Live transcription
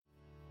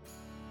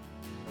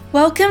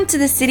Welcome to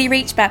the City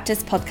Reach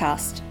Baptist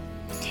podcast.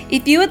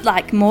 If you would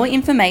like more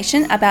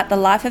information about the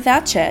life of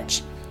our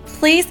church,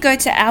 please go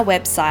to our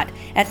website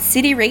at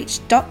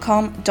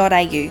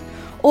cityreach.com.au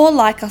or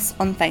like us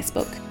on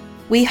Facebook.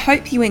 We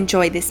hope you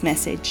enjoy this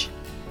message.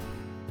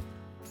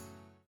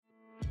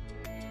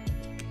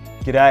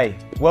 G'day,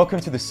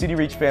 welcome to the City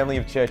Reach Family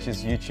of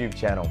Churches YouTube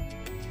channel.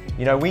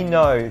 You know, we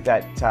know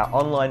that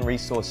online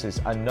resources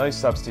are no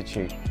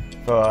substitute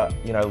for,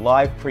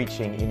 live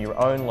preaching in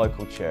your own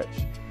local church.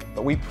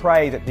 But we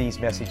pray that these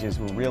messages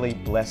will really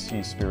bless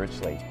you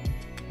spiritually.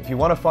 If you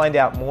want to find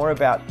out more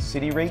about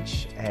City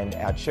Reach and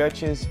our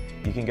churches,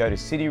 you can go to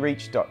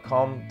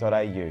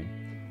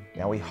cityreach.com.au.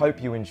 Now we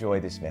hope you enjoy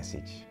this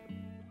message.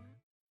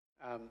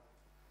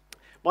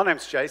 My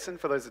name's Jason,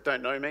 for those that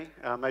don't know me.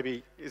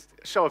 Maybe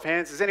show of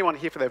hands, is anyone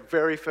here for their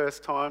very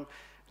first time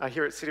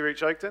here at City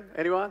Reach Oakton?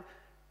 Anyone?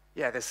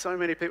 Yeah, there's so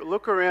many people.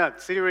 Look around.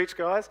 City Reach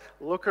guys,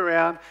 look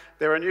around.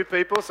 There are new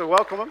people, so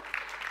welcome them.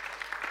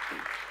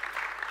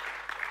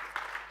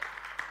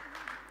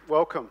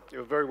 Welcome.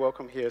 You're very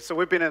welcome here. So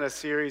we've been in a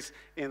series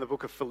in the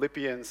book of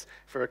Philippians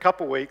for a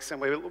couple of weeks,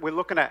 and we're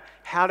looking at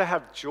how to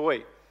have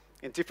joy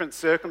in different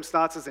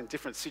circumstances, in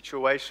different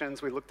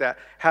situations. We looked at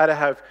how to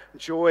have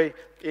joy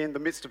in the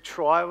midst of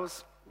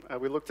trials.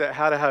 We looked at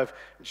how to have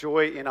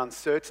joy in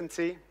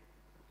uncertainty.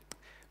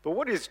 But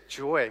what is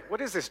joy?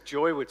 What is this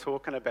joy we're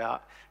talking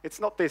about?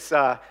 It's not this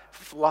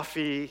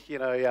fluffy,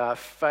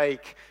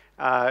 fake,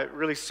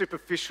 really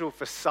superficial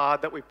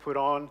facade that we put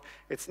on.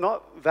 It's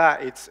not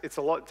that. It's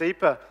a lot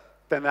deeper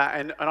than that.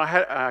 And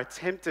I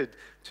attempted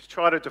to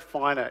try to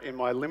define it in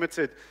my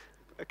limited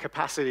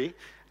capacity.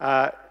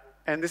 And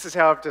this is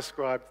how I've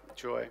described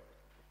joy.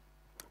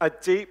 A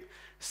deep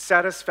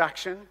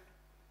satisfaction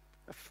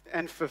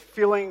and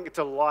fulfilling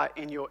delight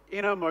in your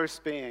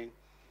innermost being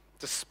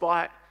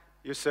despite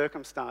your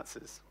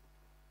circumstances.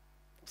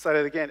 I'll say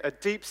that again. A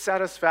deep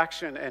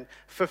satisfaction and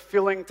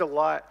fulfilling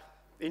delight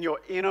in your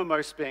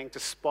innermost being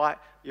despite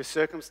your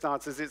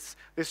circumstances. It's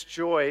this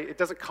joy, it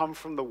doesn't come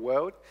from the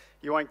world.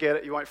 You won't get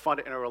it, you won't find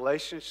it in a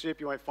relationship,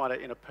 you won't find it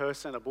in a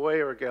person, a boy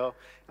or a girl.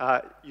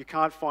 You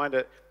can't find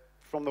it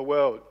from the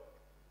world.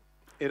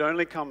 It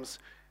only comes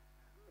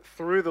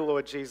through the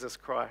Lord Jesus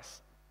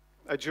Christ.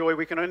 A joy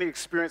we can only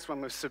experience when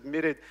we're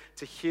submitted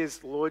to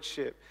His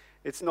Lordship.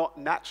 It's not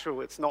natural,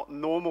 it's not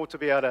normal to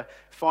be able to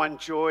find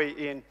joy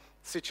in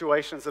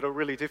situations that are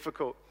really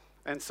difficult.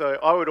 And so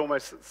I would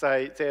almost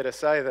dare to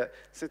say that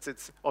since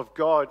it's of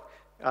God,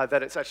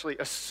 that it's actually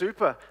a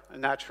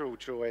supernatural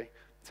joy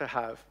to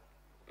have.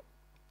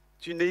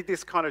 Do you need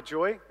this kind of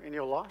joy in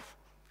your life?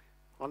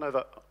 I know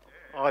that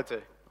I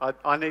do.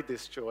 I need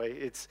this joy.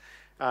 It's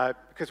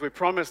because we're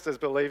promised as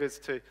believers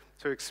to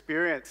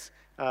experience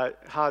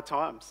hard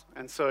times.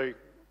 And so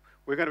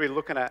we're going to be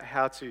looking at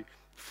how to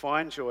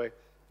find joy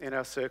in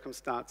our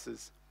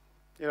circumstances.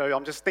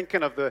 I'm just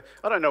thinking of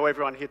I don't know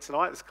everyone here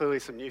tonight. There's clearly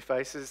some new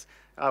faces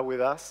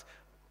with us.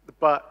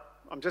 But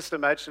I'm just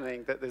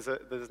imagining that there's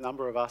a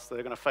number of us that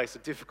are going to face a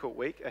difficult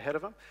week ahead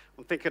of them.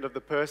 I'm thinking of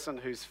the person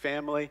whose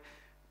family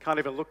can't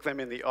even look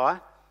them in the eye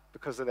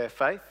because of their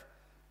faith,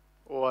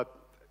 or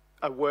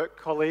a work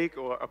colleague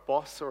or a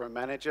boss or a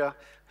manager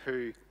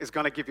who is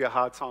going to give you a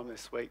hard time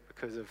this week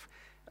because of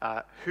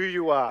who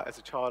you are as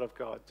a child of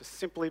God, just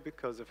simply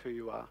because of who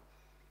you are.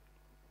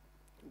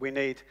 We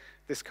need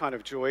this kind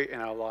of joy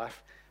in our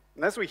life.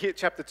 And as we hit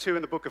chapter 2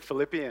 in the book of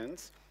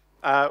Philippians,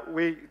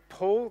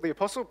 the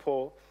Apostle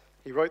Paul,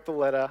 he wrote the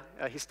letter.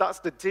 He starts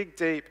to dig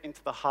deep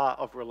into the heart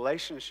of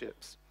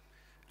relationships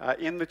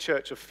in the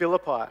church of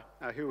Philippi,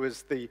 who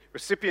was the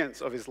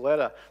recipients of his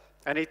letter.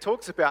 And he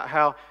talks about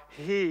how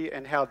he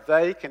and how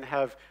they can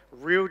have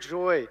real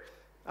joy.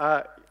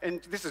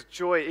 And this is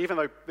joy, even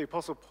though the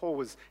Apostle Paul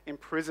was in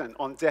prison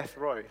on death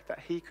row, that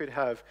he could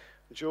have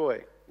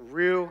joy,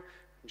 real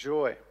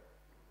joy.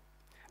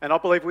 And I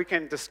believe we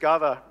can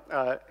discover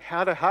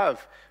how to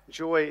have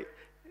joy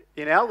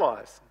in our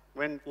lives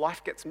when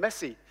life gets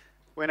messy,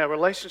 when our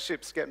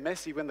relationships get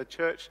messy, when the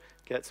church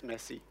gets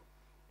messy.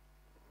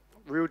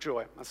 Real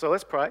joy. And so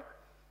let's pray.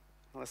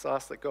 Let's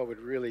ask that God would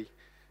really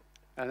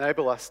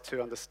enable us to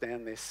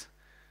understand this.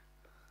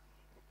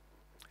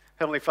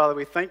 Heavenly Father,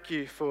 we thank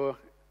you for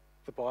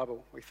the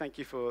Bible. We thank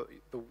you for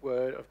the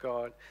Word of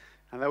God,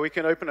 and that we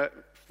can open it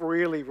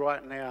freely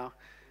right now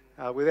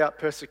without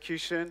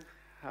persecution.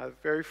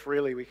 Very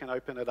freely we can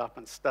open it up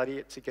and study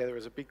it together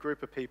as a big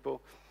group of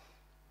people.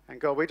 And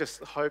God, we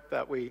just hope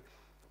that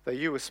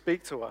you will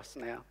speak to us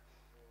now.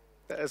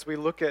 That as we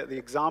look at the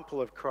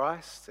example of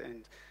Christ,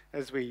 and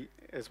as we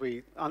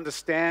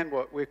understand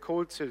what we're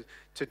called to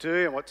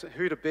do and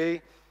who to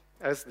be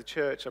as the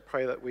church, I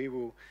pray that we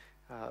will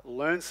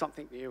learn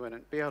something new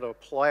and be able to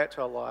apply it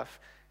to our life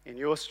in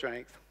your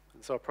strength.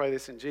 And so I pray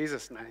this in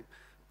Jesus' name.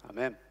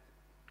 Amen.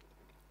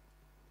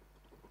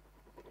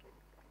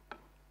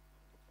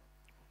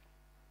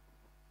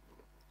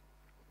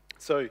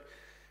 So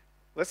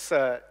let's,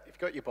 if you've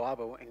got your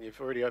Bible and you've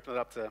already opened it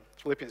up to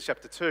Philippians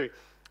chapter 2,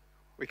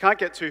 we can't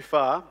get too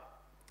far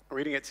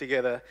reading it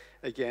together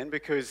again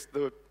because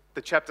the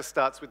chapter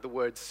starts with the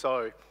word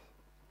so.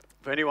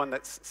 For anyone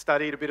that's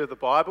studied a bit of the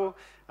Bible,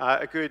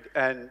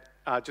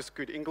 just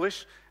good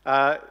English,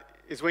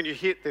 is when you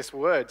hit this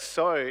word,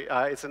 so,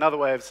 it's another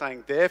way of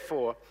saying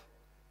therefore,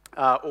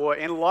 or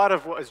in light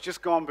of what has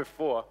just gone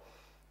before,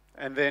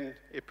 and then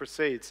it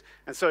proceeds.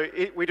 And so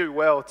we do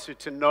well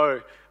to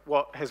know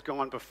what has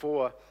gone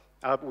before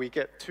we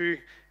get to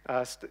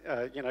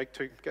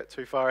get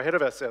too far ahead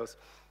of ourselves.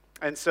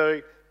 And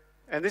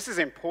this is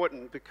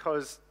important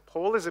because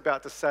Paul is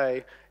about to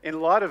say,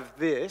 in light of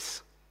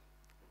this,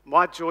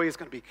 my joy is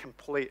going to be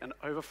complete and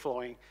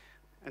overflowing,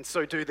 and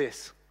so do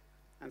this.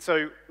 And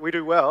so we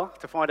do well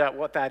to find out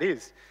what that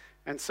is.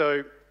 And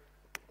so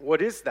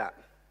what is that?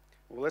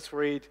 Well, let's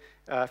read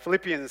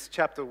Philippians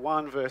chapter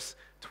 1, verse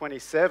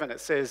 27. It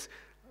says,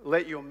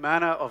 "Let your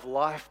manner of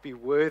life be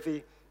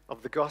worthy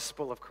of the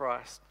gospel of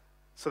Christ,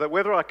 so that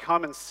whether I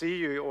come and see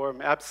you or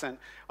am absent,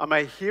 I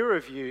may hear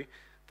of you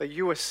that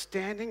you are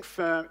standing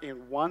firm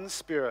in one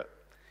spirit,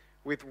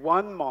 with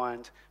one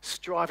mind,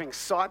 striving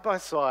side by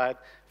side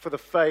for the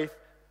faith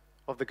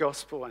of the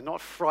gospel, and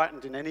not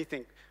frightened in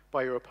anything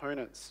by your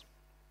opponents."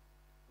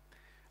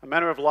 A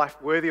manner of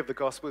life worthy of the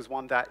gospel is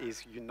one that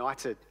is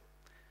united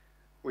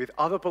with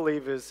other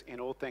believers in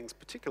all things,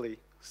 particularly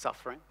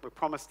suffering. We're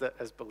promised that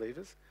as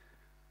believers.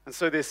 And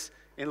so this,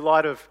 in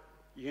light of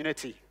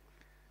unity,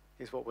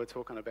 is what we're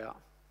talking about.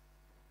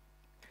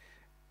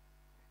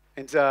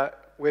 And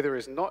where there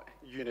is not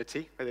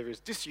unity, where there is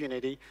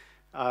disunity,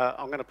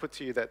 I'm going to put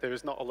to you that there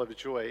is not a lot of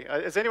joy.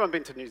 Has anyone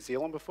been to New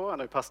Zealand before? I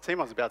know Pastor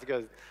Timon's about to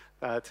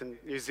go to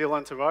New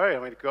Zealand tomorrow. I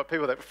mean, we've got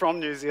people that are from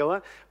New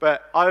Zealand,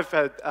 but I've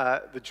had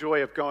the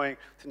joy of going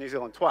to New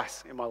Zealand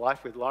twice in my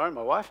life with Lauren,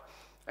 my wife.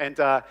 And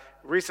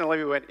recently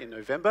we went in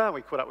November.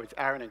 We caught up with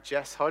Aaron and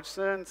Jess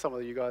Hodgson. Some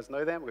of you guys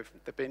know them.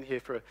 They've been here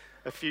for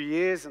a few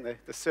years, and they're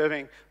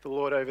serving the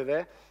Lord over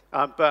there.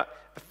 But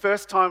the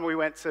first time we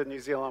went to New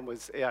Zealand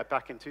was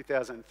back in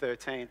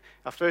 2013,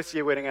 our first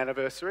year wedding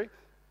anniversary.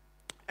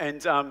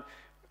 And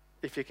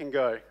if you can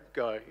go.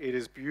 It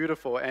is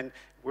beautiful. And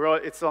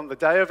it's on the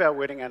day of our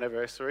wedding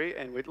anniversary,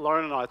 and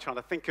Lauren and I are trying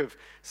to think of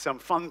some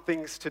fun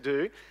things to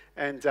do.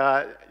 And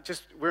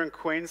we're in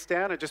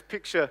Queenstown, and just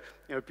picture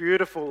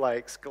beautiful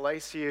lakes,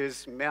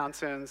 glaciers,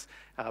 mountains,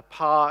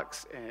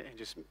 parks, and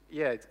just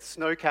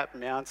snow-capped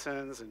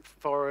mountains and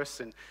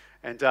forests.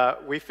 And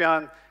we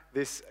found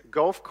this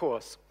golf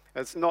course.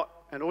 It's not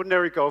an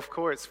ordinary golf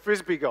course; it's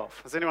frisbee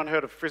golf. Has anyone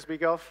heard of frisbee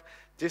golf?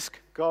 Disc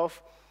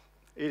golf.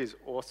 It is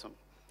awesome.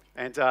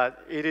 And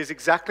it is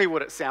exactly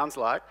what it sounds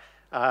like.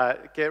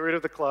 Get rid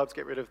of the clubs,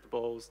 get rid of the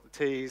balls, the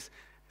tees.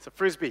 It's a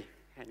frisbee,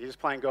 and you're just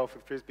playing golf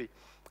with frisbee.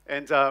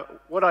 And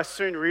what I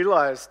soon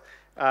realized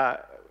a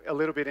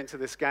little bit into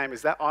this game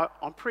is that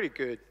I'm pretty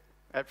good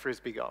at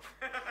frisbee golf.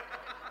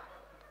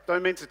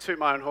 Don't mean to toot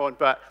my own horn,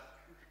 but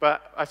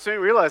I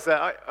soon realized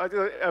that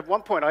at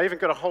one point I even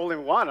got a hole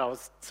in one. I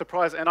was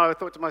surprised, and I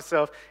thought to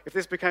myself, if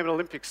this became an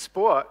Olympic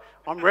sport,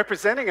 I'm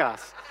representing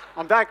us.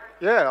 I'm back.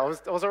 Yeah, I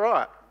was all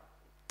right.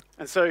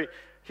 And so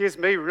here's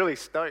me really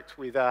stoked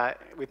with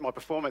my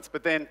performance.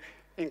 But then,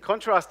 in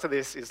contrast to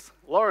this, is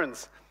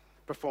Lauren's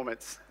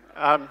performance.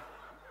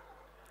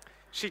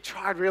 She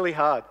tried really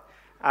hard,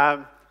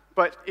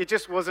 but it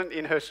just wasn't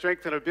in her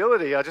strength and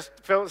ability. I just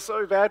felt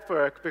so bad for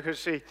her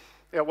because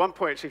at one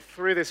point, she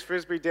threw this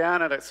frisbee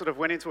down, and it sort of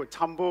went into a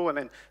tumble and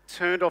then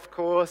turned off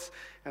course,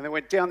 and then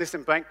went down this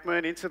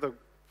embankment into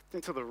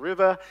the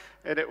river,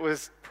 and it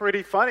was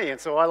pretty funny.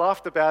 And so I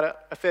laughed about it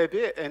a fair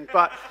bit.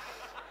 But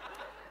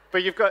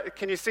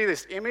can you see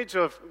this image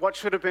of what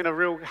should have been a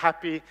real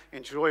happy,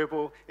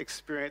 enjoyable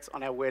experience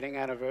on our wedding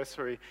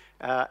anniversary,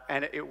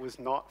 and it was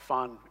not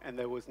fun, and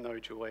there was no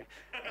joy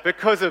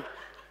because of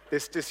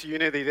this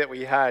disunity that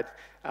we had.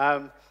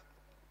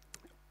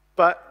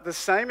 But the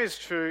same is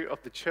true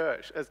of the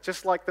church. It's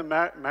just like the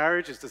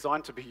marriage is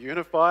designed to be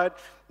unified,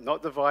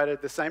 not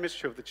divided, the same is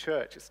true of the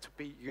church. It's to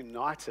be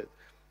united.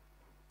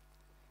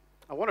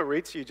 I want to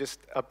read to you just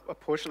a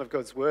portion of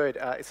God's word.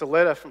 It's a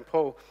letter from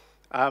Paul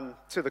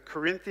to the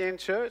Corinthian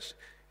church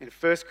in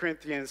 1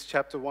 Corinthians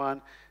chapter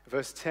 1,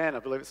 verse 10. I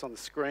believe it's on the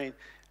screen.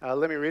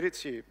 Let me read it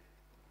to you.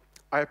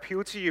 "I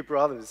appeal to you,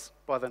 brothers,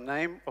 by the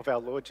name of our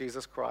Lord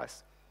Jesus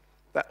Christ,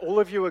 that all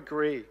of you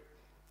agree,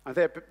 and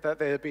that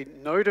there be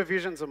no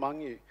divisions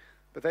among you,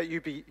 but that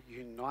you be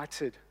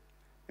united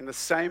in the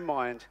same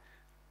mind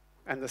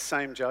and the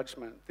same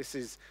judgment." This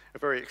is a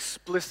very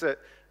explicit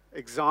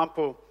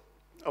example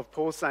of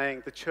Paul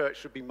saying the church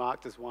should be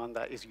marked as one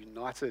that is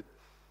united.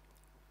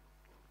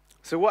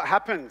 So what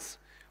happens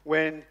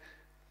when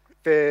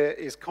there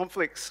is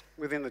conflicts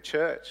within the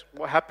church?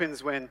 What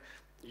happens when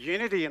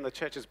unity in the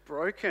church is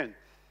broken?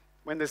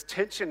 When there's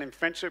tension in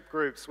friendship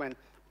groups? When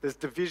there's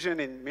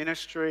division in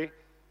ministry?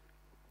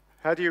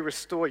 How do you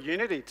restore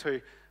unity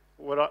to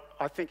what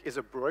I think is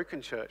a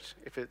broken church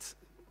if it's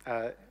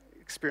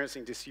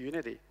experiencing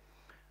disunity?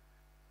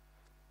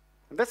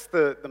 And that's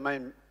the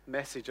main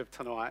message of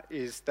tonight,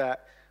 is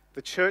that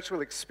the church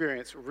will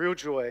experience real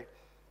joy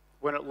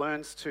when it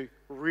learns to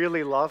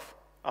really love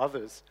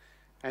others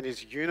and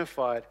is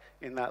unified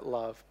in that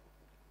love.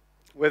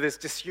 Where there's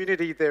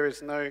disunity, there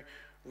is no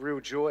real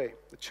joy.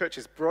 The church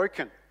is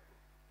broken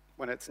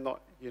when it's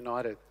not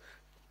united.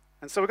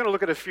 And so we're going to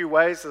look at a few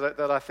ways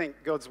that I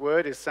think God's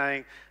word is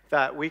saying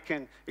that we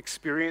can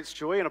experience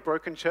joy in a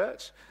broken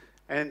church.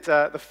 And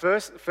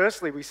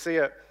firstly, we see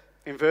it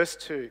in verse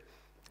 2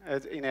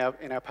 in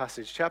our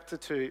passage. Chapter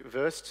 2,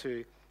 verse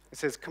 2, it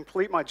says,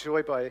 "Complete my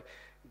joy by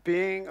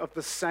being of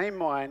the same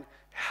mind,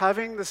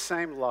 having the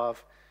same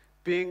love,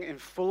 being in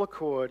full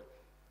accord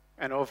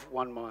and of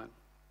one mind."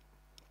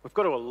 We've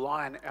got to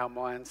align our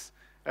minds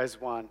as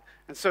one.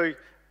 And so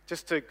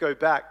just to go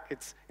back,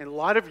 it's in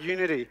light of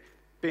unity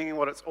being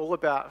what it's all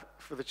about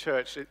for the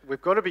church,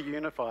 we've got to be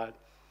unified.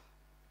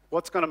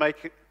 What's going to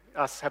make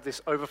us have this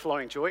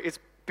overflowing joy? It's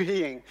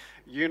being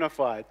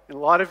unified. In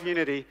light of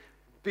unity,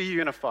 be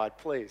unified,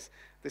 please.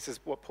 This is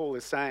what Paul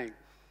is saying.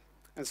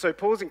 And so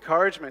Paul's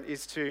encouragement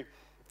is to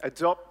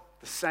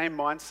adopt the same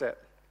mindset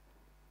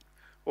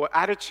or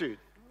attitude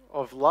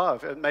of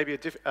love. And maybe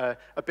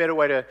a better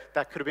way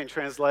that could have been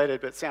translated,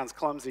 but sounds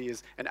clumsy,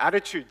 is an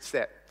attitude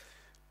set.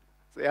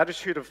 The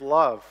attitude of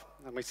love,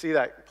 and we see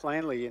that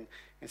plainly in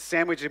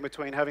sandwiched in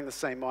between having the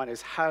same mind,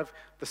 is have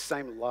the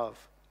same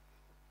love.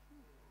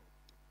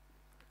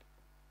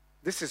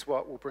 This is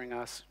what will bring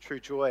us true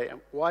joy.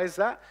 And why is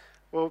that?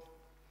 Well,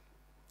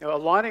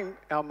 aligning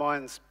our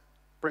minds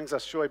brings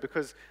us joy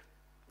because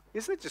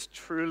isn't it just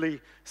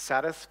truly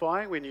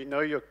satisfying when you know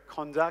your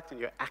conduct and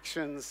your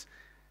actions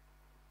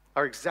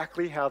are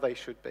exactly how they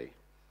should be?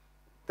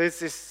 There's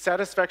this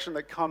satisfaction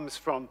that comes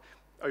from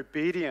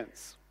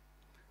obedience.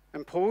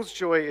 And Paul's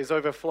joy is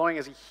overflowing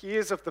as he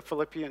hears of the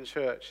Philippian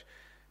church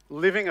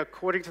living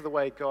according to the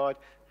way God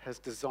has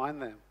designed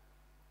them.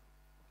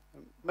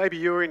 Maybe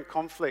you're in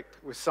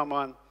conflict with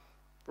someone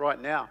right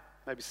now.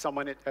 Maybe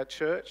someone at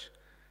church.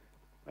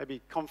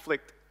 Maybe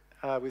conflict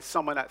with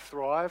someone at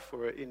Thrive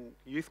or in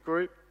youth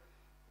group.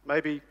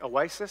 Maybe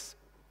Oasis.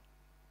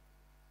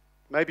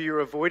 Maybe you're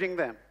avoiding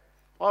them.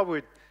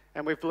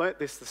 And we've learnt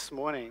this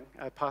morning,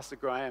 Pastor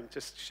Graham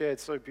just shared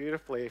so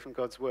beautifully from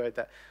God's word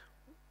that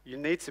you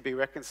need to be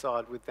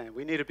reconciled with them.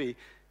 We need to be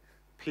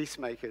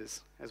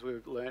peacemakers, as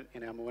we've learnt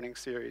in our morning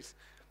series.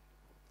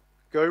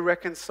 Go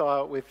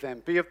reconcile with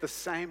them. Be of the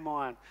same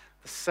mind,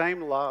 the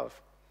same love.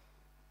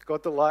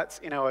 God delights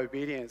in our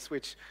obedience,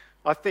 which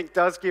I think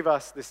does give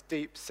us this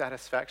deep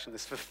satisfaction,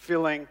 this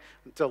fulfilling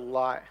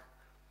delight.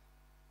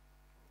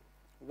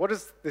 What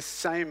does this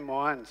same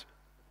mind,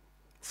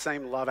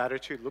 same love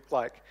attitude look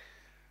like?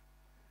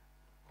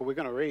 Well, we're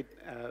going to read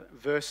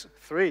verse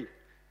 3.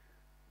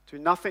 "Do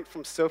nothing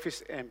from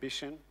selfish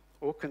ambition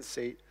or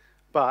conceit,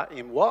 but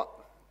in" what?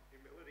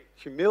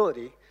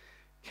 Humility.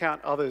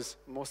 "Count others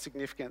more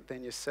significant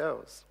than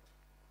yourselves."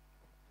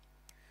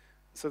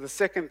 So the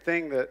second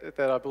thing that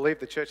I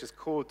believe the church is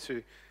called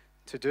to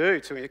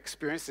do, to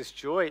experience this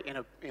joy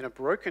in a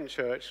broken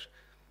church,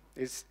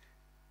 is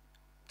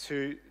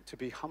to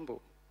be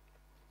humble.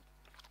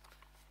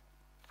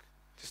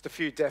 Just a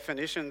few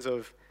definitions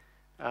of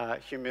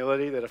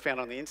humility that I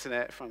found on the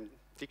internet from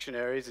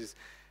dictionaries is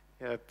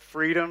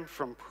freedom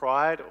from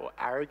pride or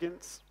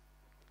arrogance,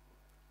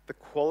 the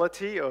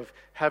quality of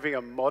having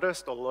a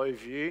modest or low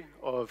view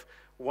of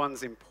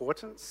one's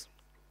importance.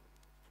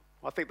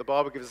 I think the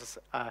Bible gives us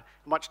a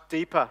much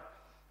deeper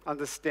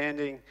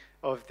understanding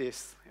of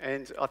this,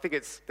 and I think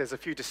there's a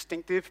few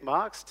distinctive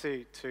marks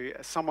to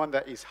someone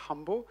that is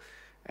humble.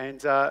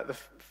 And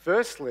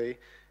firstly,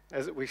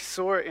 as we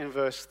saw it in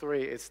verse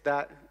 3, it's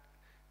that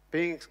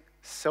being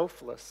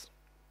selfless.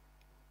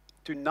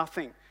 Do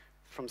nothing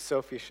from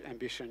selfish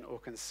ambition or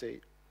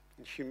conceit.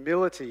 In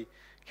humility,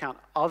 count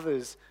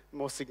others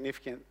more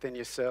significant than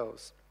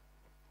yourselves.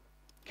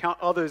 Count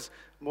others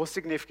more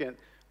significant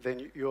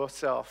than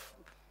yourself.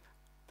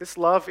 This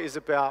love is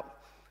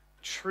about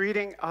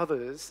treating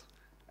others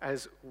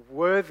as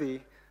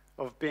worthy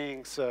of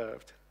being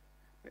served.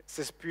 It's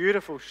this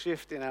beautiful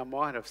shift in our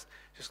mind of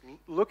just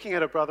looking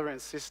at a brother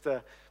and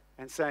sister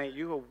and saying,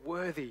 you are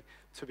worthy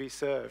to be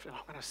served, and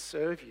I'm going to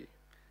serve you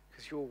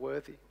because you're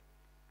worthy.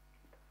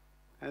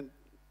 And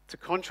to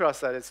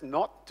contrast that, it's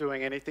not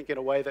doing anything in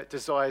a way that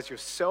desires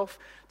yourself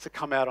to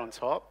come out on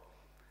top.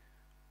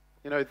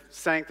 You know,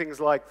 saying things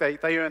like,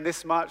 they earn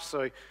this much,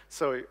 so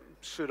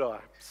should I.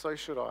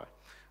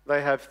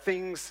 They have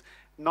things,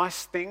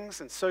 nice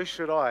things, and so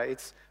should I.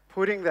 It's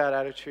putting that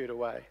attitude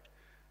away.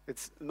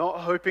 It's not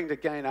hoping to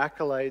gain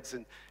accolades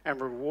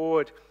and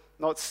reward,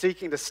 not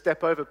seeking to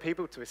step over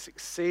people to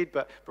succeed,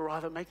 but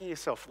rather making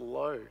yourself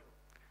low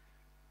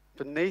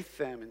beneath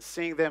them and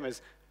seeing them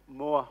as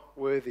more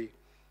worthy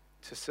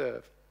to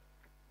serve.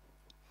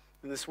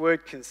 And this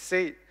word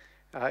conceit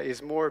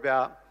is more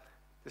about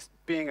this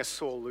being a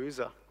sore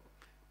loser.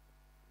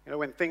 You know,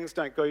 when things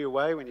don't go your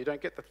way, when you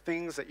don't get the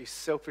things that you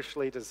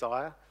selfishly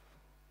desire,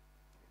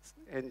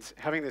 and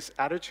having this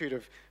attitude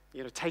of,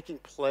 you know, taking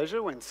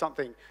pleasure when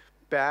something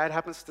bad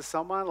happens to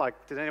someone.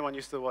 Like, did anyone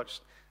used to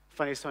watch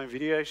Funniest Home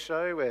Video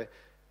show where,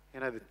 you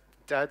know, the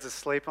dad's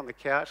asleep on the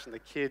couch and the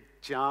kid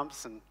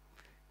jumps and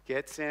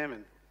gets him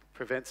and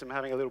prevents him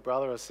having a little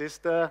brother or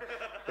sister?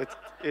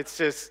 It's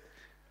just,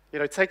 you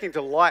know, taking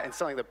delight in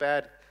something that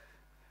bad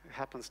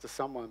happens to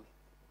someone.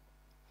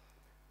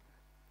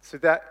 so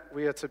that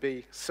we are to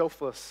be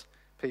selfless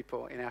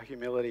people in our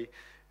humility.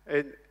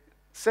 And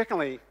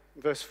secondly,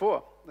 verse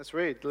 4, let's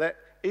read. Let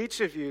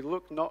each of you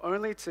look not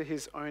only to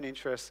his own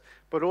interests,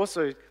 but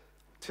also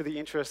to the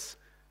interests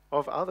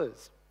of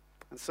others.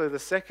 And so the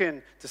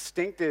second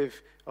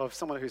distinctive of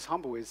someone who's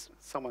humble is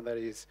someone that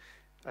is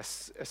a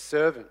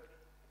servant.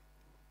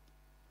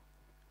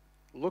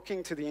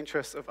 Looking to the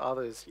interests of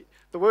others.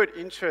 The word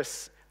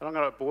interests, and I'm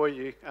going to bore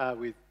you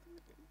with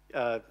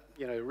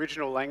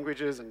original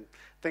languages and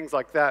things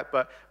like that,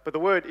 but the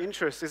word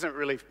interest isn't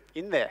really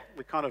in there.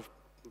 We kind of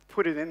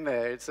put it in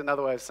there. It's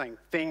another way of saying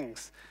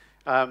things.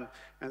 And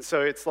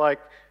so it's like,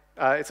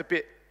 it's a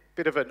bit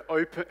of an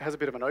open, has a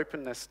bit of an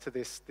openness to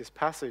this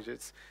passage.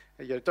 It's,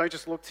 don't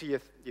just look to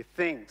your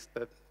things,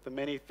 the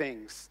many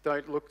things.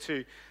 Don't look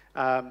to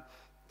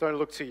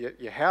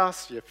your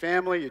house, your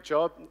family, your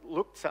job.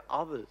 Look to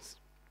others.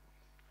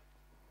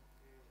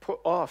 Put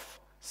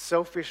off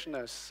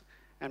selfishness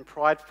and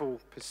prideful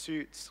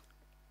pursuits.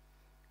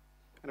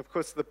 And of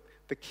course,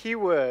 the key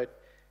word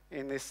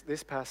in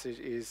this passage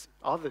is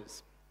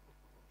others.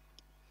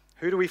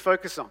 Who do we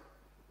focus on?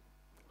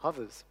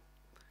 Others.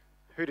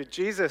 Who did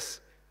Jesus,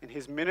 in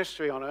his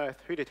ministry on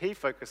earth, who did he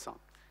focus on?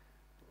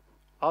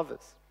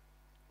 Others.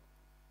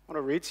 I want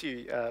to read to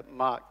you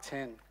Mark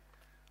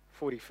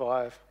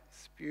 10:45.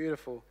 It's a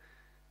beautiful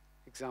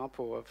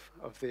example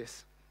of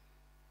this.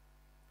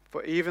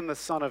 For even the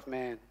Son of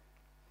Man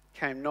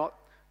came not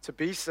to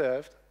be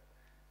served,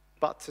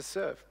 but to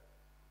serve,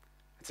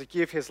 and to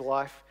give his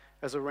life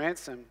as a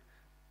ransom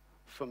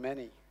for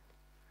many.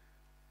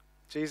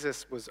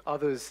 Jesus was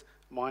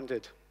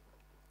others-minded.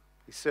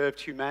 He served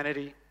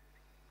humanity.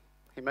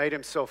 He made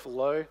himself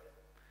low.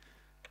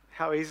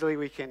 How easily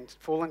we can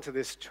fall into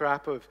this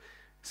trap of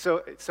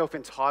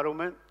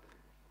self-entitlement.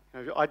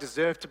 I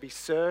deserve to be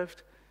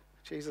served.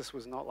 Jesus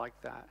was not like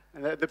that.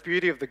 And the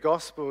beauty of the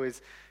gospel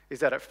is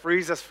that it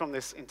frees us from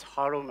this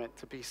entitlement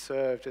to be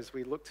served as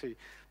we look to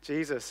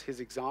Jesus, his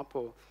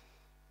example.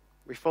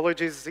 We follow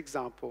Jesus'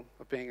 example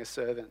of being a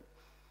servant.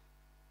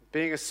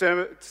 Being a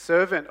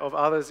servant of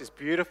others is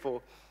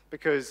beautiful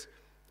because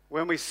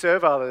when we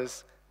serve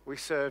others, we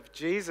serve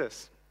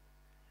Jesus.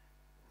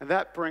 And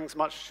that brings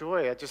much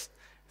joy. It's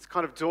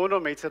kind of dawned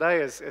on me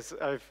today as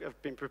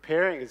I've been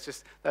preparing. It's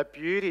just that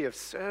beauty of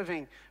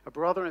serving a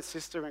brother and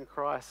sister in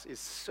Christ is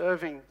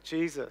serving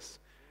Jesus.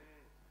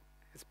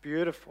 It's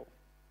beautiful.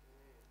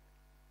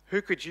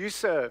 Who could you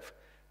serve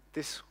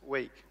this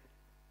week?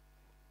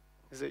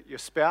 Is it your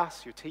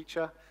spouse, your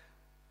teacher,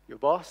 your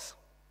boss,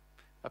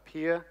 a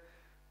peer?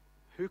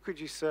 Who could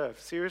you serve?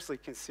 Seriously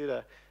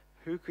consider,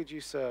 who could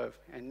you serve?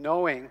 And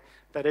knowing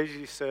that as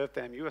you serve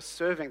them, you are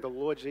serving the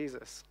Lord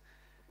Jesus.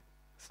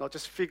 It's not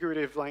just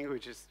figurative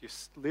language, you're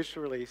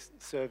literally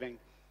serving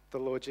the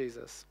Lord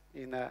Jesus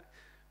in that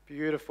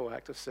beautiful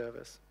act of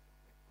service.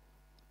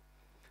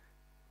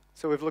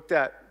 So we've looked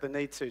at the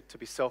need to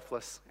be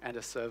selfless and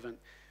a servant.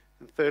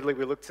 And thirdly,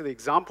 we look to the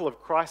example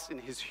of Christ in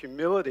his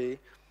humility,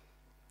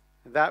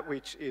 that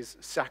which is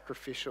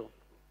sacrificial.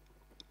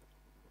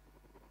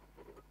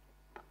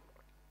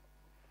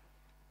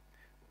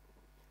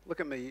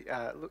 Look at me,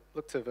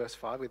 look to verse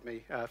 5 with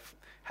me.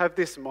 Have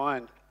this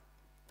mind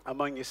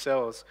among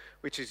yourselves,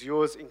 which is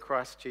yours in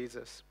Christ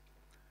Jesus,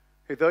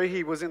 who though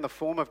he was in the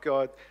form of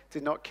God,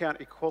 did not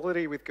count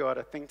equality with God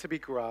a thing to be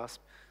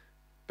grasped,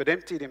 but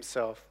emptied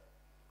himself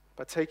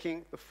by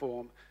taking the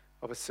form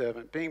of a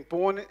servant, being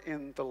born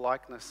in the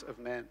likeness of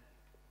men.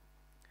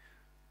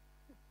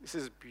 This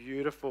is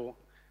beautiful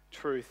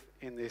truth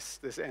in this,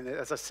 and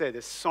as I said,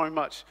 there's so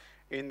much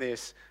in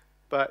this,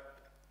 but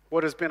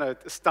what has been a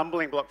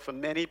stumbling block for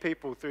many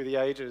people through the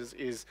ages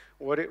is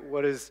what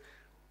is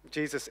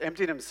Jesus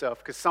emptied himself,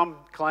 because some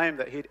claim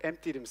that he'd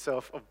emptied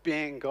himself of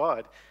being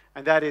God,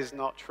 and that is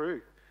not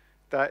true.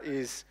 That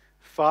is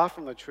far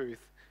from the truth.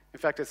 In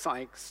fact, it's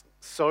something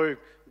so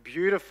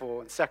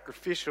beautiful and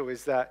sacrificial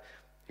is that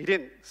he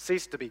didn't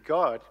cease to be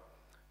God.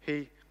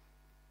 He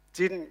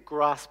didn't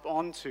grasp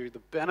onto the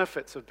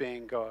benefits of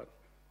being God.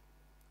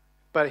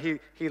 But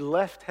he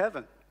left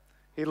heaven.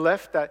 He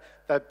left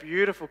that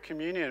beautiful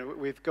communion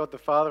with God the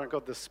Father and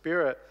God the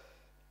Spirit,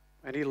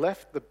 and he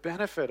left the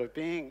benefit of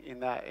being in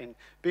that and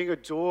being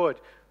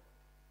adored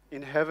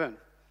in heaven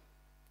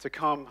to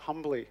come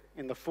humbly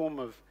in the form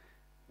of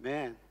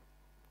man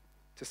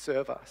to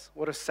serve us.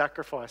 What a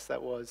sacrifice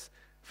that was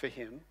for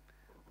him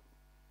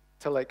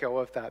to let go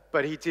of that.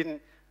 But he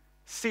didn't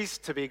cease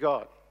to be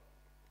God,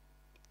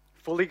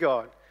 fully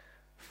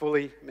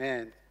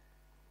man.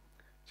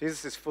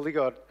 Jesus is fully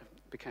God,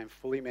 became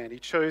fully man. He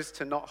chose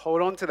to not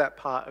hold on to that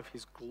part of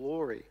his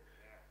glory.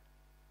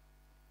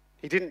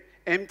 He didn't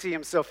empty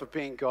himself of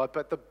being God,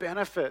 but the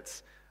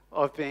benefits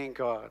of being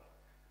God.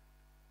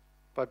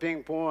 By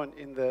being born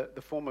in the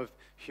form of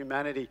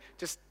humanity.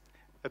 Just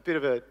a bit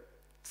of a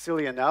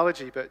silly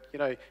analogy, but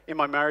in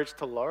my marriage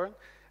to Lauren,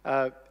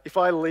 if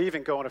I leave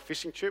and go on a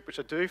fishing trip, which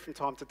I do from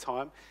time to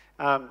time,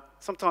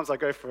 sometimes I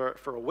go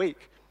for a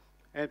week.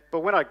 But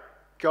when I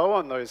go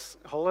on those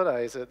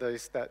holidays,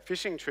 that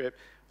fishing trip,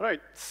 I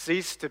don't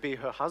cease to be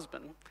her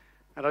husband,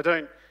 and I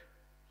don't,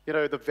 You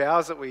know, the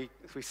vows that we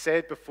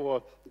said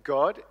before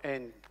God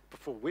and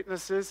before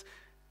witnesses,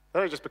 they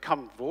don't just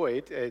become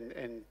void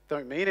and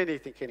don't mean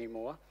anything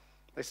anymore.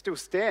 They still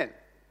stand.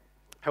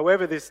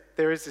 However,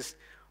 there is this,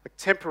 like,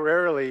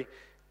 temporarily,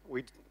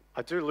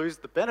 I do lose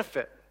the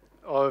benefit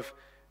of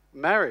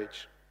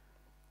marriage.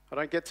 I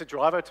don't get to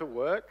drive her to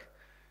work.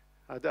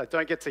 I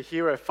don't get to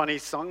hear a funny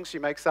song she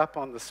makes up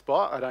on the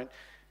spot. I don't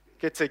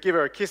get to give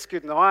her a kiss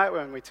goodnight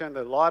when we turn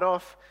the light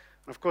off.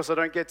 And of course, I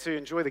don't get to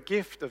enjoy the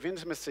gift of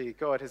intimacy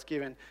God has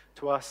given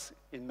to us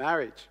in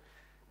marriage.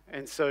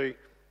 And so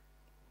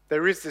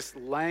there is this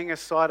laying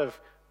aside of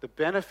the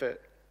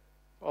benefit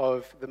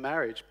of the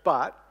marriage,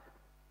 but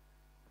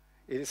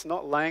it is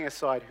not laying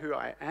aside who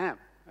I am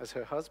as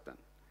her husband.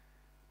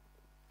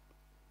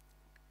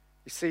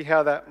 You see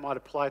how that might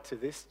apply to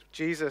this?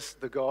 Jesus,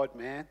 the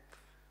God-man,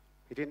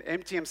 he didn't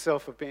empty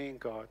himself of being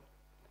God,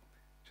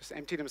 just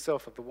emptied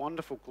himself of the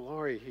wonderful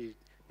glory he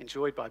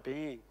enjoyed by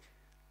being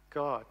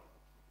God.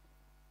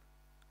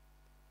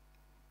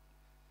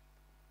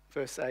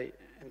 Verse 8,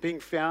 and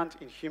being found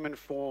in human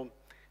form,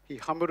 he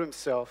humbled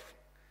himself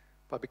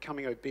by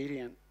becoming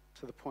obedient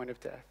to the point of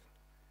death,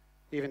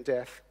 even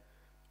death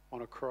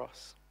on a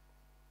cross.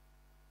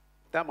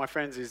 That, my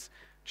friends, is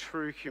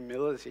true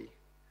humility,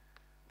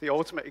 the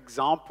ultimate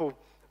example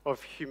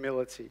of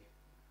humility.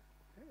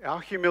 Our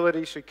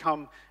humility should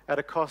come at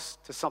a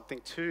cost to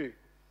something too.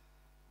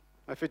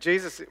 And for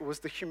Jesus, it was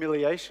the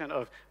humiliation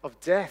of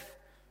death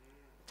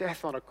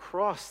on a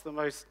cross, the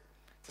most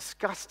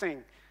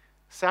disgusting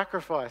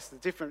sacrifice,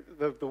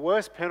 the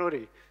worst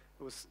penalty.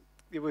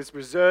 It was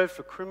reserved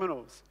for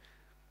criminals.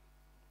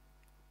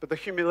 But the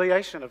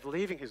humiliation of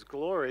leaving his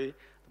glory,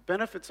 the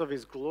benefits of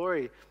his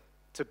glory,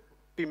 to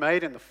be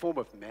made in the form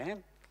of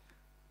man.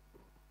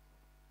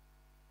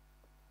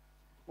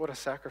 What a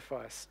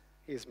sacrifice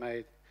he has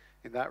made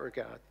in that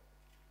regard.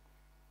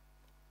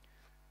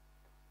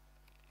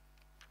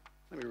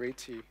 Let me read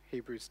to you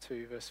Hebrews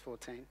 2, verse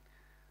 14.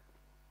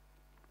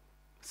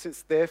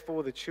 Since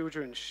therefore the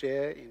children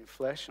share in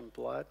flesh and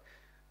blood,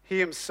 he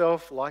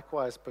himself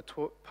likewise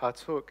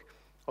partook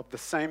of the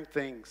same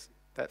things,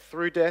 that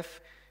through death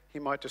he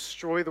might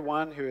destroy the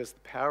one who has the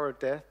power of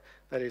death,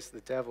 that is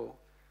the devil.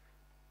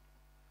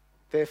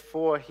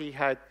 Therefore he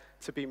had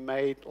to be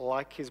made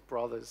like his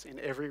brothers in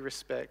every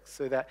respect,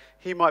 so that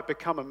he might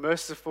become a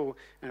merciful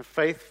and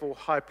faithful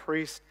high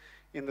priest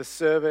in the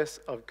service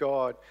of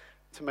God,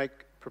 to make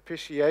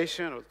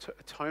propitiation or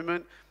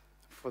atonement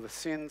for the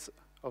sins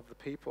of the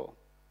people.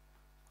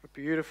 A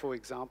beautiful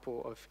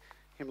example of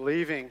him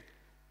leaving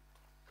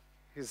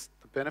the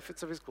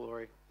benefits of his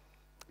glory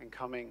and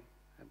coming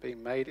and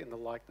being made in the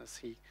likeness.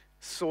 He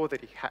saw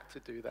that he had to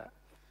do that.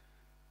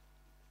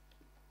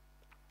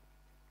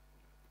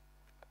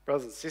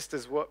 Brothers and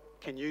sisters, what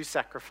can you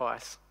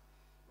sacrifice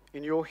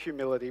in your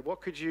humility?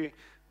 What could you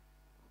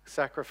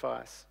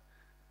sacrifice?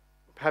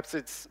 Perhaps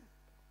it's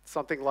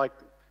something like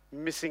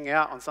missing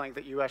out on something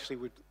that you actually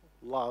would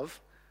love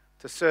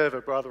to serve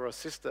a brother or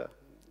sister.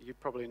 You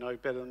probably know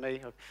better than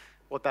me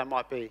what that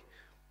might be.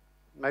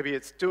 Maybe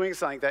it's doing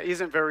something that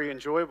isn't very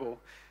enjoyable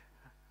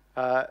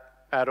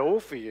at all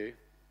for you,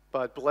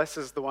 but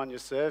blesses the one you're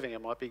serving.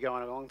 It might be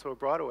going along to a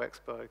bridal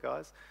expo,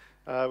 guys,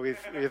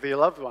 with your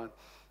loved one.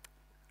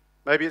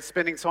 Maybe it's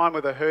spending time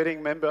with a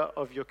hurting member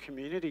of your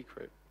community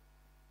group,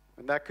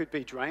 and that could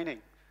be draining,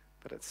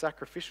 but it's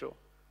sacrificial.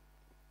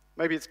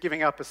 Maybe it's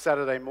giving up a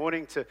Saturday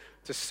morning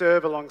to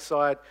serve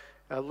alongside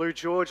Lou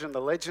George and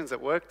the legends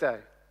at Workday.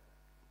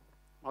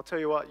 I'll tell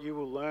you what, you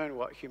will learn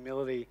what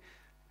humility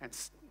and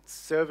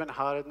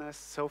servant-heartedness,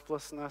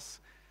 selflessness,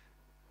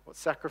 what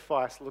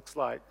sacrifice looks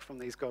like from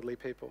these godly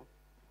people.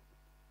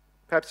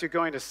 Perhaps you're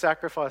going to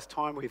sacrifice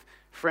time with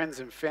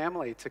friends and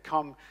family to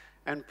come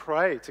and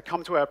pray, to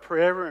come to our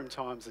prayer room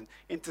times and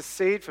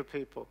intercede for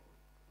people.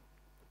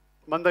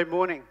 Monday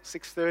morning,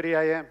 6:30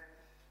 a.m.,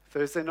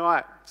 Thursday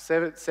night,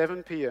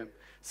 7 p.m.,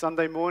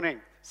 Sunday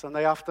morning,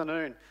 Sunday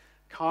afternoon,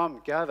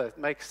 come, gather,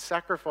 make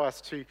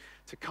sacrifice to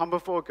come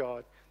before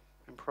God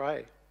and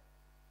pray.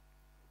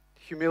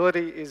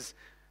 Humility is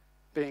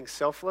being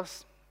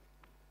selfless,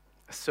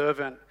 a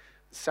servant,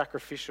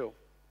 sacrificial.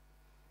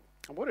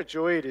 And what a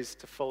joy it is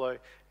to follow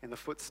in the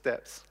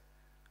footsteps,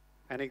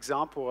 an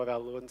example of our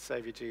Lord and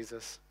Savior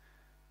Jesus.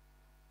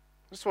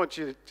 I just want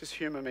you to just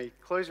humor me.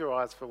 Close your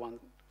eyes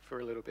for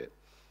a little bit.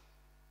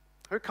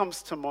 Who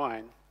comes to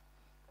mind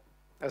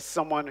as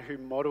someone who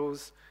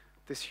models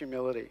this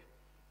humility?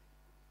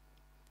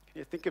 Can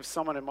you think of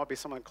someone? It might be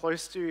someone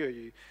close to you, or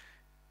you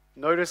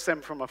notice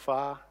them from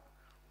afar.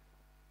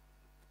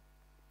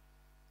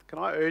 Can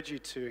I urge you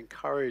to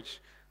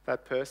encourage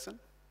that person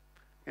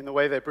in the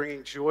way they're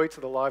bringing joy to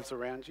the lives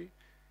around you,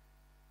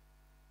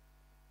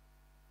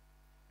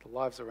 the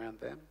lives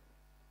around them?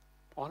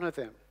 Honor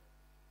them.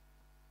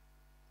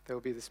 There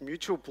will be this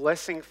mutual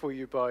blessing for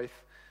you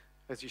both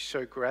as you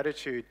show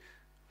gratitude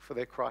for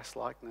their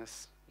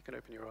Christ-likeness. You can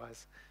open your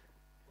eyes.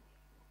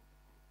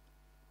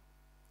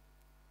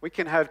 We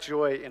can have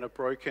joy in a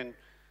broken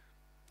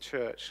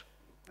church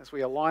as we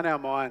align our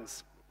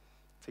minds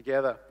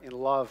together in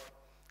love.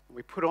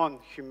 We put on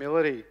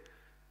humility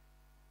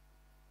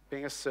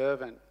being a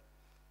servant,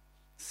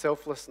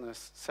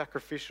 selflessness,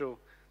 sacrificial.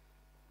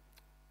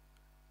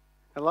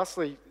 And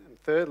lastly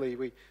and thirdly,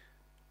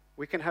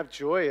 we can have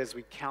joy as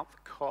we count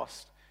the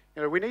cost.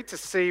 We need to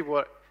see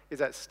what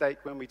is at stake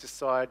when we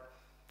decide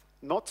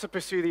not to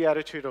pursue the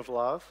attitude of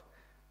love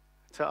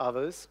to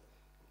others,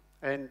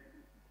 and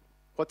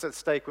what's at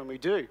stake when we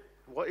do.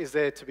 What is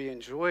there to be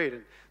enjoyed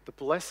and the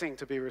blessing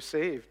to be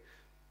received?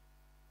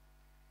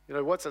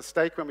 What's at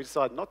stake when we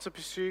decide not to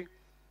pursue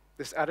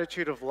this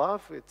attitude of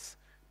love? It's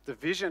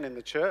division in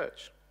the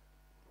church.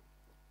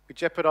 We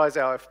jeopardize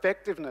our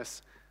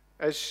effectiveness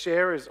as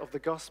sharers of the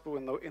gospel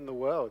in the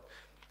world.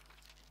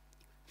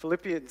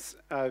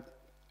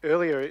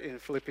 Earlier in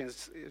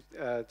Philippians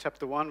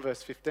chapter 1,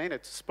 verse 15,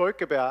 it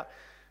spoke about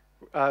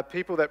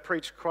people that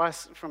preach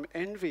Christ from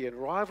envy and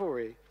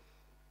rivalry,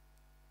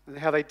 and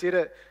how they did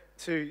it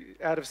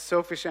out of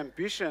selfish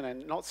ambition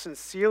and not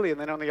sincerely. And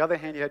then on the other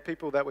hand, you had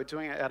people that were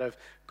doing it out of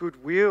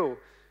goodwill.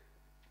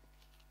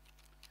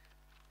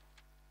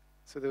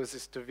 So there was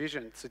this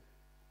division. So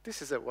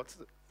this is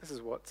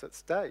what's at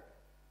stake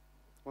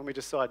when we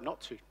decide not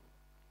to.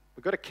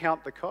 We've got to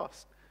count the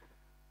cost.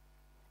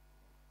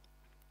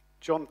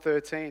 John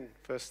 13,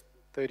 verse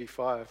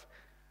 35.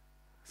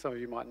 Some of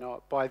you might know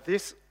it. By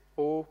this,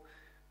 all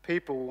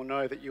people will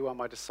know that you are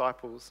my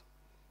disciples,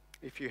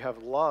 if you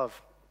have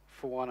love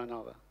for one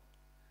another.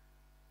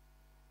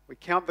 We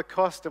count the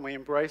cost and we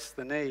embrace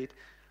the need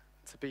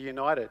to be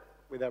united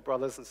with our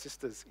brothers and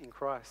sisters in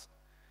Christ.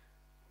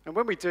 And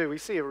when we do, we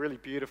see a really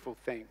beautiful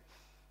thing.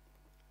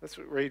 Let's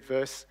read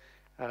verse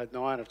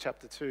 9 of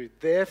chapter 2.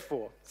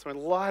 Therefore, so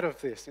in light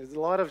of this, in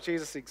light of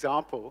Jesus'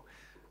 example,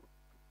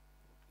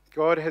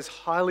 God has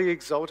highly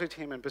exalted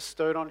him and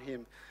bestowed on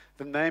him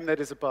the name that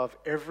is above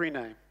every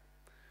name,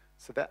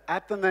 so that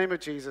at the name of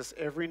Jesus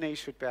every knee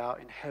should bow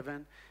in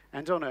heaven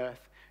and on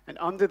earth and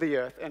under the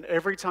earth, and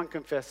every tongue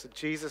confess that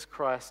Jesus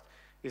Christ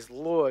is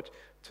Lord,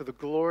 to the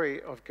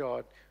glory of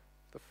God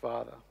the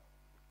Father.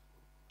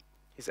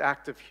 His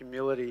act of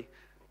humility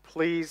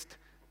pleased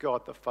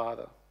God the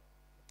Father.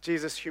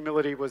 Jesus'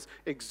 humility was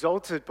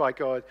exalted by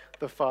God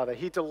the Father.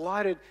 He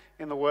delighted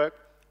in the work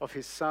of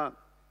his Son,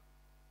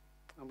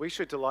 and we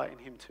should delight in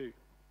him too.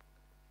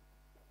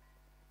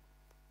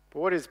 But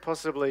what is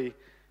possibly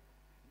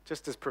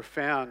just as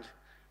profound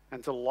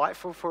and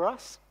delightful for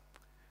us,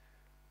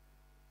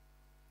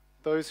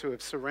 those who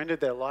have surrendered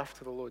their life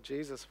to the Lord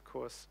Jesus, of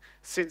course,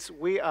 since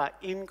we are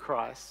in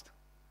Christ,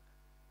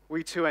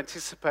 we too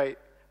anticipate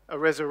a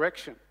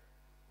resurrection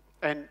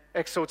and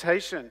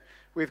exaltation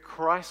with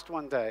Christ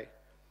one day.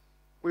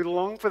 We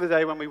long for the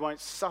day when we won't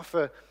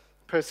suffer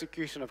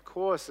persecution, of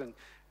course, and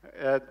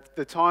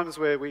the times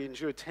where we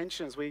endure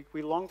tensions, we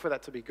long for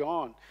that to be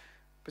gone,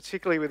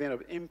 particularly within an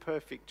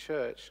imperfect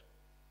church.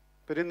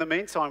 But in the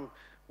meantime,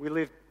 we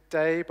live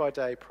day by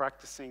day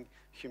practicing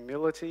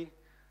humility,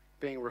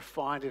 being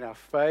refined in our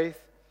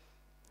faith,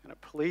 and it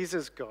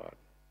pleases God.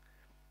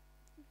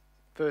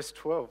 Verse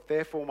 12,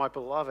 therefore, my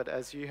beloved,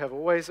 as you have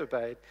always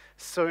obeyed,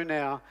 so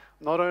now,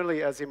 not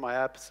only as in my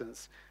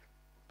absence,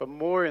 but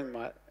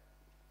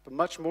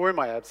much more in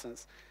my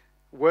absence,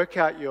 work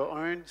out your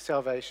own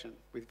salvation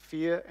with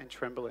fear and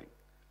trembling.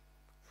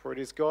 For it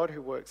is God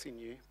who works in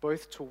you,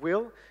 both to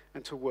will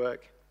and to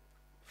work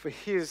for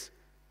his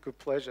good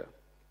pleasure.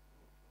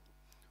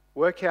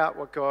 Work out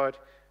what God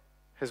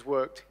has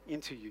worked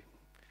into you.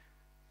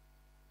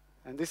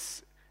 And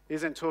this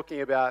isn't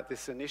talking about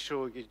this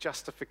initial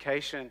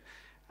justification,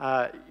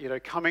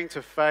 coming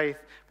to faith,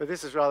 but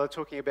this is rather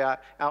talking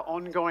about our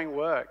ongoing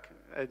work.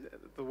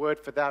 The word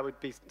for that would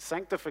be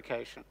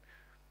sanctification,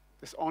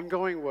 this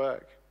ongoing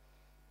work.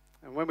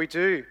 And when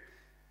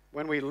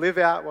we live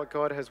out what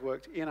God has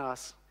worked in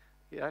us,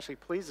 it actually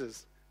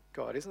pleases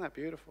God. Isn't that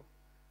beautiful?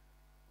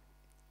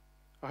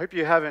 I hope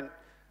you haven't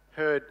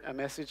heard a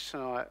message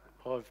tonight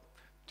of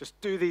just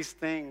do these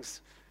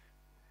things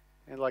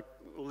and like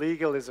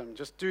legalism,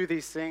 just do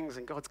these things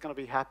and God's going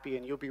to be happy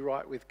and you'll be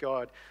right with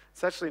God.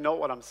 It's actually not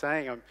what I'm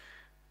saying. I'm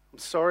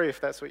sorry if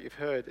that's what you've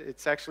heard.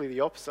 It's actually the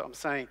opposite. I'm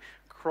saying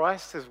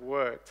Christ has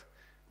worked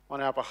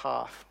on our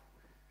behalf.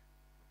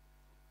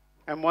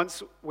 And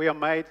once we are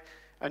made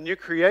a new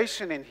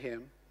creation in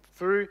him,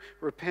 through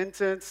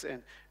repentance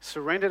and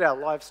surrendered our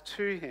lives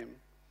to him,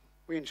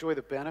 we enjoy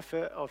the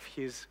benefit of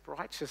his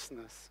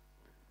righteousness.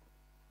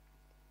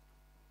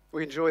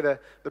 We enjoy the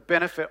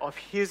benefit of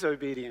his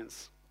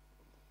obedience.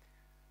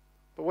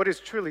 But what is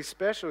truly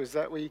special is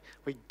that we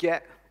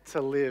get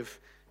to live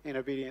in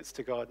obedience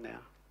to God now.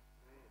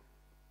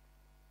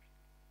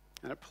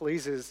 And it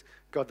pleases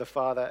God the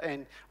Father.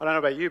 And I don't know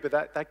about you, but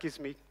that gives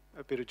me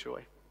a bit of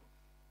joy.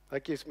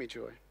 That gives me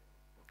joy.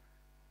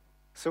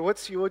 So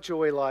what's your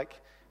joy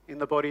like in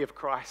the body of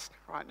Christ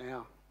right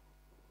now?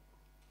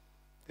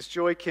 This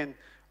joy can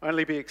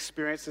only be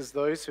experienced as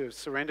those who have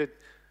surrendered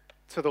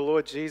to the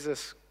Lord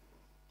Jesus.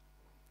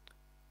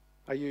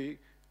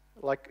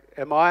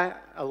 Am I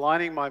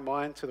aligning my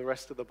mind to the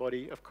rest of the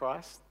body of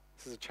Christ?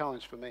 This is a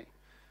challenge for me.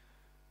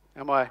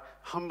 Am I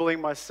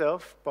humbling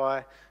myself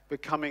by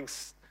becoming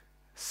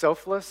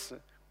selfless,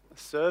 a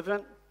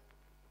servant,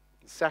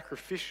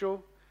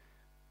 sacrificial,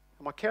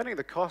 Am I counting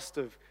the cost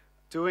of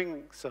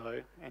doing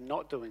so and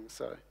not doing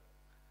so?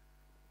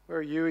 Where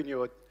are you in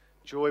your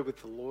joy with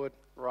the Lord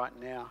right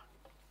now?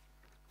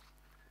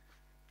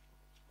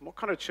 And what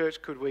kind of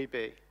church could we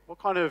be? What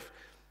kind of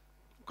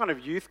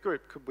youth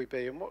group could we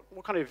be? And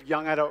what kind of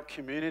young adult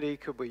community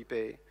could we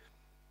be?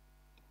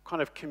 What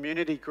kind of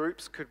community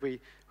groups could we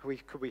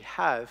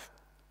have?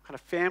 What kind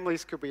of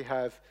families could we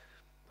have?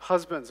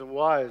 Husbands and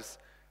wives,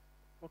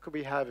 what could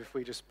we have if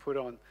we just put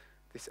on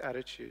this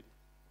attitude?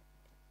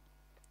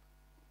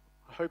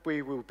 I hope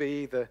we will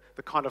be the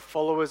kind of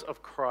followers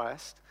of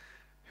Christ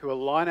who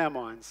align our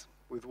minds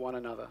with one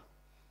another,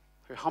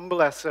 who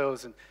humble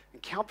ourselves and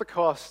count the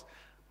cost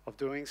of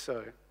doing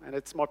so. And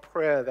it's my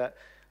prayer that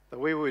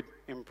we would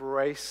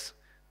embrace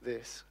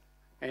this.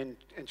 And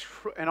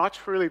I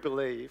truly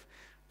believe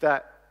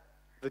that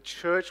the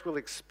church will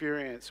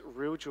experience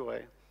real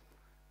joy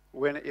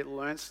when it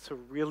learns to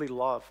really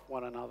love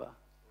one another,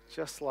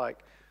 just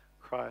like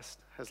Christ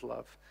has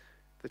loved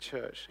the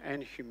church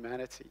and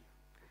humanity.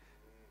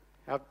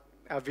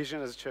 Our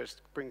vision as a church is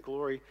to bring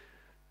glory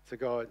to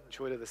God,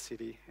 joy to the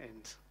city,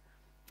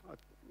 and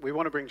we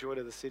want to bring joy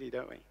to the city,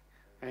 don't we?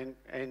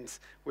 And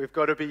we've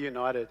got to be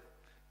united.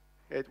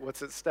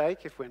 What's at stake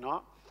if we're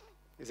not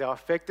is our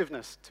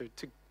effectiveness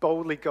to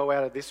boldly go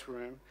out of this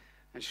room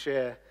and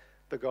share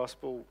the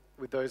gospel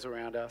with those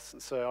around us.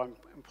 And so I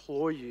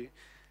implore you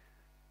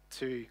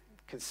to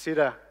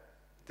consider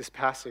this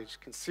passage,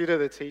 consider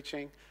the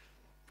teaching.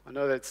 I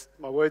know that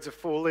my words are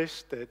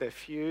foolish, they're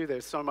few,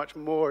 there's so much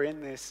more in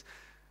this,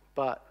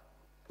 but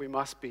we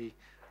must be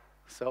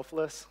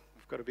selfless,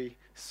 we've got to be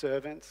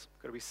servants,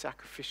 we've got to be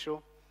sacrificial,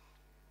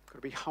 we've got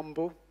to be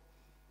humble,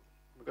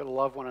 we've got to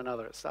love one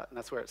another, and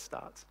that's where it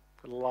starts.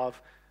 We've got to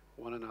love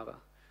one another.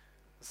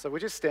 So we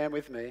just stand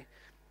with me,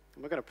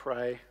 and we're going to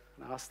pray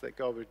and ask that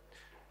God would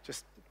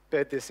just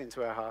bed this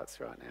into our hearts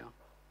right now.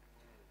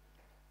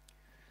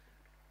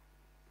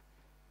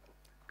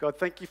 God,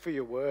 thank you for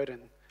your word,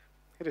 and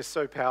it is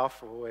so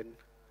powerful. And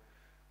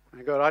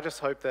God, I just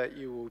hope that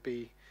you will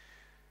be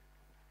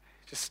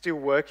just still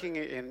working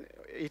in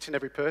each and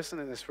every person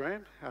in this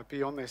room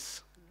beyond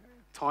this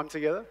time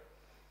together.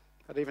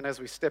 That even as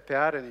we step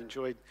out and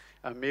enjoy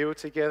a meal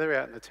together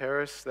out in the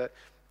terrace, that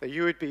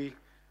you would be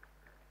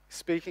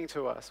speaking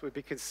to us, we'd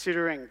be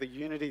considering the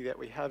unity that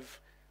we have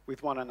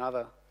with one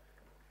another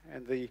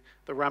and the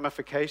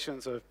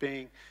ramifications of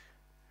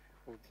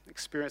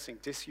experiencing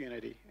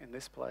disunity in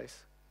this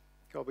place.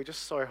 God, we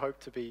just so hope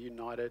to be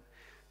united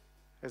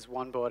as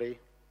one body.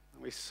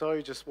 And we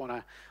so just want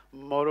to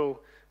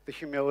model the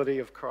humility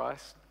of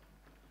Christ,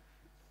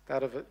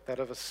 that of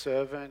a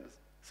servant,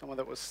 someone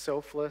that was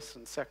selfless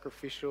and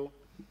sacrificial.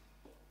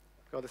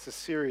 God, this is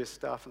serious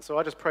stuff. And so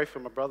I just pray for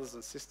my brothers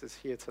and sisters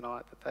here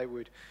tonight that they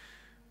would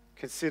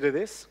consider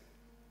this.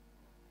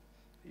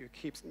 You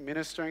keep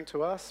ministering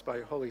to us by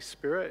your Holy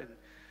Spirit, and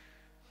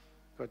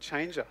God,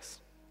 change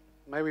us.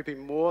 May we be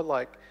more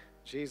like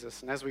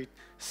Jesus. And as we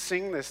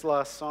sing this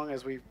last song,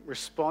 as we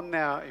respond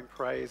now in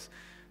praise,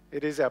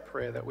 it is our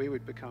prayer that we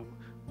would become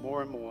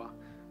more and more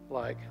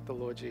like the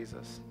Lord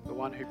Jesus, the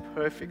one who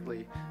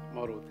perfectly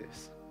modeled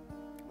this.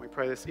 We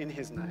pray this in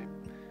his name.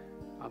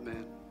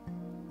 Amen.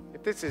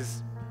 If this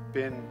has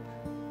been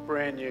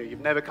brand new,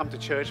 you've never come to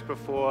church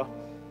before,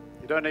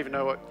 you don't even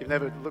know you've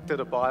never looked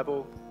at a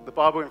Bible, the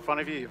Bible in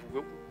front of you,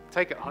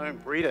 take it home,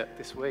 read it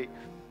this week.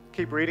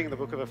 Keep reading the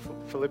book of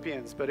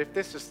Philippians. But if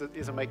this just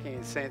isn't making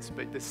any sense,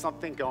 but there's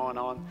something going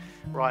on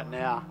right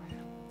now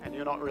and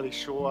you're not really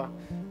sure,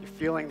 you're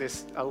feeling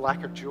a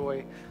lack of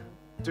joy,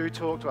 do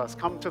talk to us.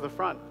 Come to the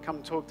front.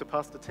 Come talk to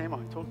Pastor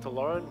Timo. Talk to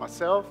Lauren,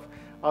 myself,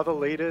 other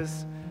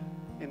leaders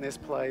in this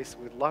place.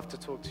 We'd love to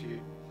talk to you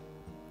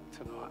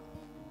tonight.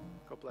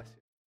 God bless you.